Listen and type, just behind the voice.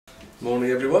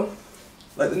Morning everyone.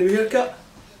 Like the new haircut?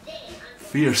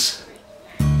 Fierce.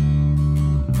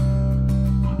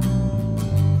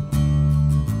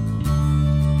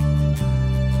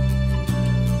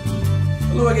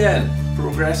 Hello again.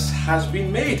 Progress has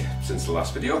been made since the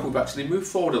last video. We've actually moved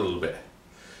forward a little bit.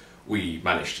 We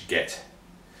managed to get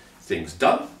things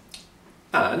done,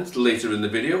 and later in the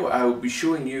video I will be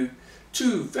showing you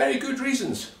two very good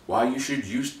reasons why you should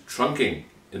use trunking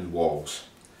in walls.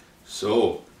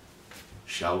 So,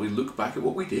 shall we look back at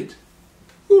what we did?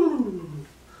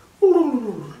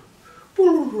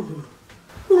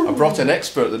 I brought an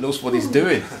expert that knows what he's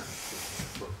doing.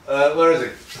 Where is he?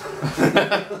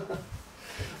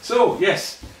 So,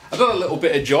 yes, I've done a little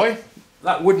bit of joy.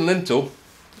 That wooden lintel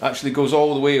actually goes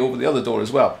all the way over the other door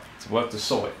as well. So we'll have to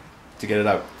saw it to get it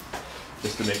out.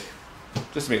 Just to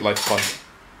make life fun.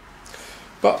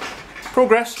 But,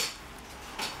 progress.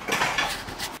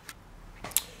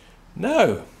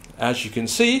 Now, as you can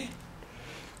see,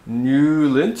 new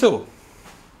lintel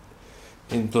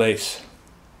in place.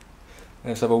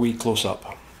 Let's have a wee close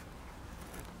up.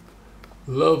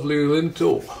 Lovely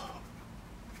lintel.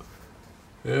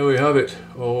 There we have it.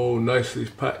 Oh, nicely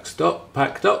packed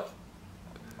up,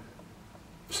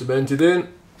 cemented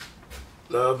in.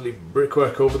 Lovely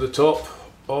brickwork over the top.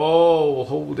 Oh,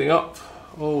 holding up.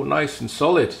 Oh, nice and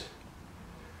solid.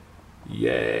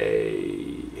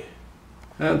 Yay!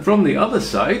 And from the other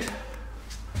side,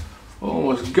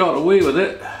 almost got away with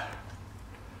it.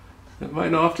 It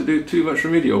might not have to do too much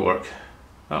remedial work.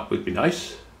 That would be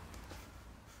nice.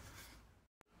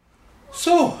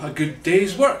 So, a good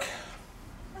day's work.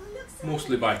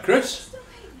 Mostly by Chris,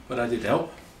 but I did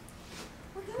help.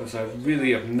 Because I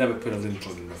really have never put a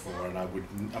lintel in before, and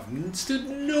I've stood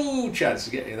no chance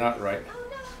of getting that right.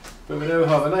 But we now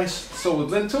have a nice solid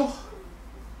lintel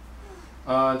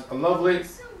and a lovely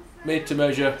made to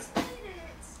measure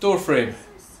door frame.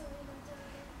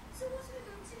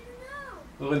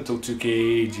 The lintel took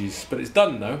ages, but it's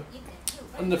done now,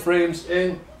 and the frame's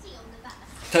in,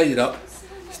 tidied up.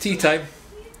 It's tea time.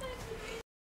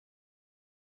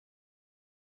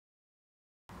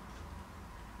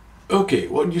 Okay,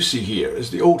 what you see here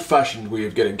is the old-fashioned way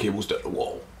of getting cables down the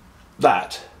wall.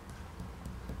 That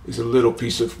is a little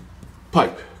piece of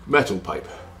pipe, metal pipe,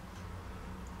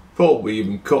 probably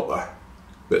even copper,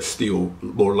 but steel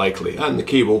more likely, and the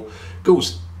cable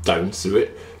goes down through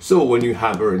it, so when you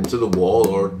hammer into the wall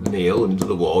or nail into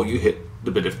the wall, you hit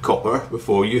the bit of copper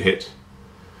before you hit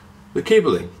the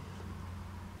cabling.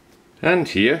 And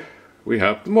here we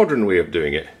have the modern way of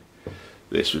doing it.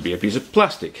 This would be a piece of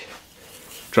plastic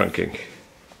trunking,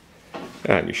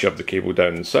 and you shove the cable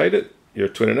down inside it, your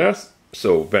twin and earth,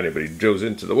 so if anybody drills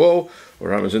into the wall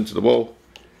or hammers into the wall,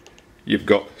 you've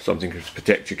got something to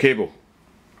protect your cable.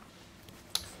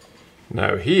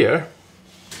 Now here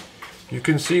you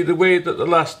can see the way that the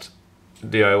last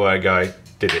DIY guy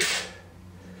did it.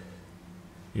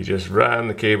 You just ran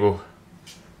the cable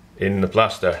in the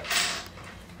plaster,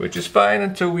 which is fine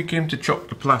until we came to chop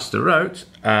the plaster out,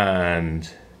 and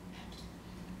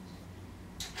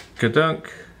kadunk,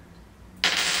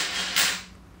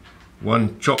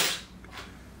 one chopped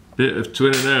bit of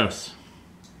twin and earth.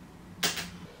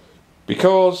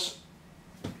 Because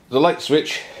the light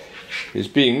switch is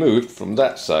being moved from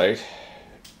that side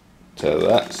to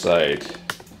that side,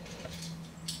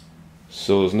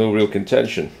 so there's no real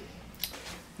contention.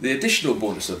 The additional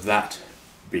bonus of that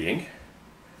being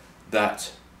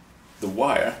that the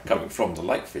wire coming from the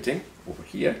light fitting over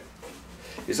here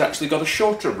is actually got a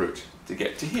shorter route to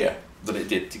get to here than it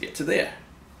did to get to there,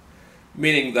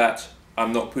 meaning that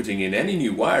I'm not putting in any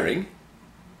new wiring,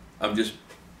 I'm just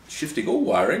shifting old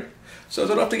wiring, so I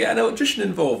don't have to get an electrician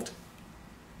involved.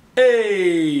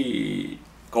 Hey!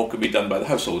 All can be done by the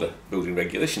householder. Building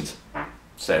regulations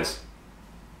says.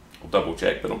 I'll double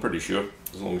check, but I'm pretty sure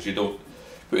as long as you don't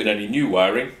put in any new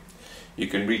wiring, you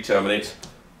can re-terminate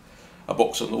a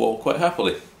box on the wall quite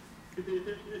happily.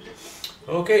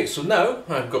 Okay, so now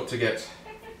I've got to get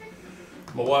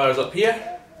my wires up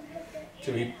here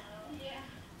to me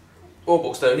wall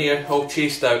box down here, all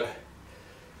chased out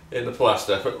in the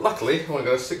plaster. But luckily I've only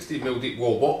got a 16mm deep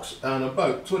wall box and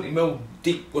about 20mm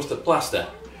deep was the plaster.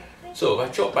 So if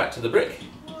I chop back to the brick,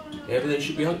 everything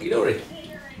should be hunky-dory.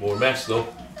 More mess though.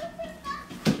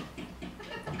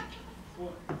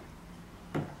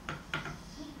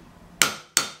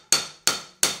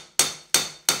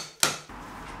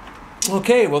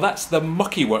 Okay, well that's the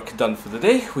mucky work done for the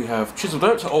day. We have chiselled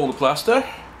out all the plaster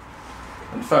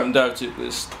and found out it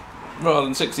was, rather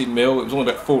than 16mm, it was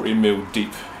only about 14mm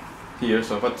deep here,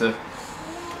 so I've had to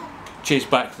chase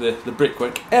back the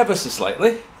brickwork ever so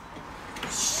slightly,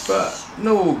 but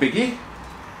no biggie.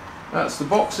 That's the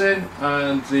box in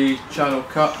and the channel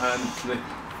cut and the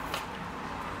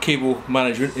cable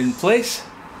management in place.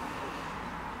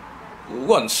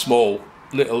 One small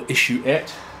little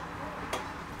issue-ette.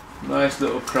 Nice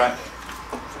little crack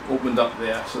opened up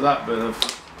there, so that bit of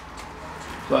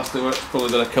plastic work's probably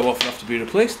going to come off and have to be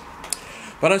replaced.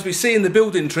 But as we say in the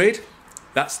building trade,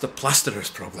 that's the plasterer's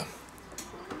problem.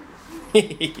 There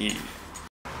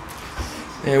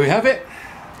we have it.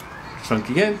 Trunk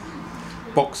again,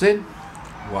 box in,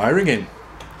 wiring in.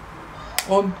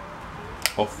 On,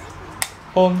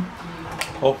 off, on,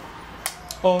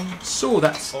 off, on. So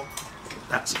that's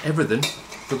everything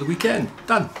for the weekend.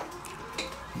 Done.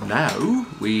 Now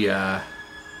we, I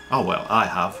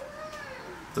have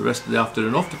the rest of the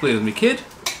afternoon off to play with my kid,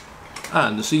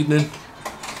 and this evening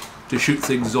to shoot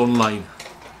things online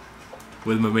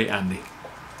with my mate Andy.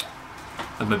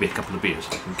 And maybe a couple of beers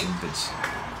if I can convince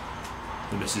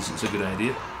the missus it's a good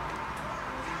idea.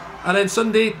 And then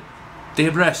Sunday, day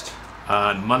of rest.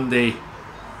 And Monday,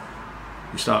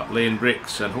 we start laying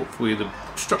bricks and hopefully the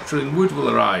structure in wood will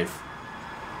arrive.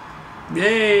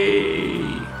 Yay!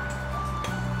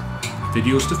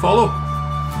 Videos to follow.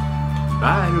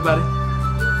 Bye everybody.